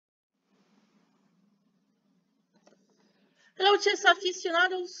Hello, chess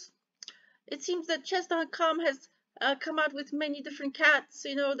aficionados. It seems that chess.com has come out with many different cats.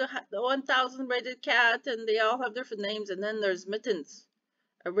 You know, the 1000 rated cat, and they all have different names. And then there's Mittens,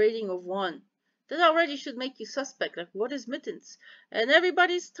 a rating of 1. That already should make you suspect. Like, what is Mittens? And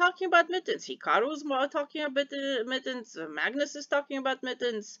everybody's talking about Mittens. Hikaru's talking about Mittens. Magnus is talking about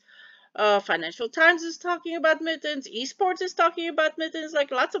Mittens. Financial Times is talking about Mittens. Esports is talking about Mittens. Like,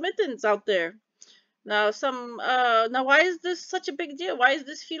 lots of Mittens out there. Now, why is this such a big deal? Why is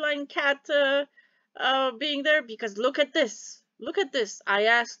this feline cat being there? Because look at this. Look at this. I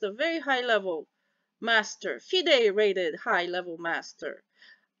asked a very high level master, FIDE rated high level master,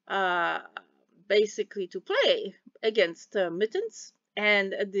 uh, basically to play against Mittens.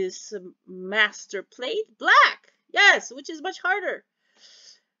 And this master played black. Yes, which is much harder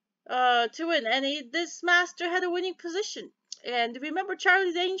to win. And this master had a winning position. And remember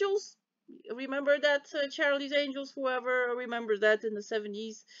Charlie's Angels? Remember that Charlie's Angels? Whoever remembers that in the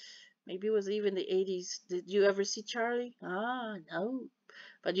 70s, maybe it was even the 80s. Did you ever see Charlie? Ah, no.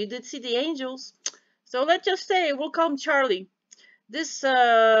 But you did see the Angels. So let's just say we'll call him Charlie. This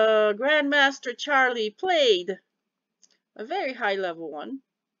Grandmaster Charlie played a very high level one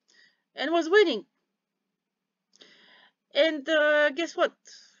and was winning. And guess what?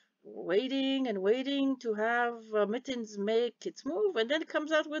 Waiting and waiting to have Mittens make its move, and then it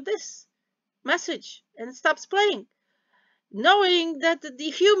comes out with this message and it stops playing, knowing that the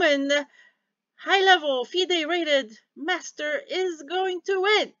human high-level FIDE rated master is going to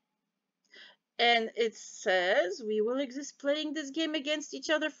win. And it says we will exist playing this game against each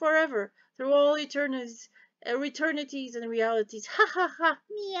other forever through all eternities and realities. Ha ha ha,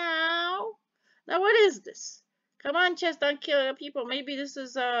 meow. Now what is this? Come on, chess, don't kill people. Maybe this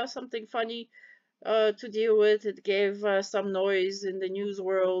is something funny to deal with. It gave some noise in the news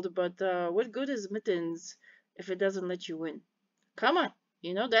world, but what good is Mittens if it doesn't let you win? Come on.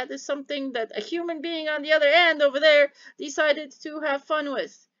 You know, that is something that a human being on the other end over there decided to have fun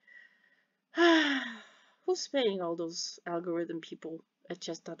with. Who's paying all those algorithm people at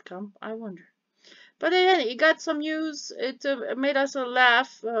chess.com? I wonder. But anyway, it got some news. It made us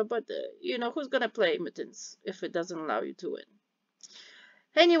laugh. But, you know, who's going to play Mittens if it doesn't allow you to win?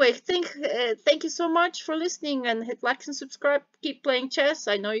 Anyway, thank you so much for listening, and hit like and subscribe. Keep playing chess.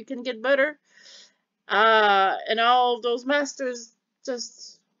 I know you can get better. And all those masters,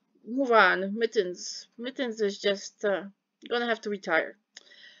 just move on. Mittens is just gonna have to retire.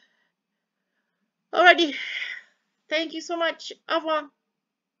 Alrighty. Thank you so much. Au revoir.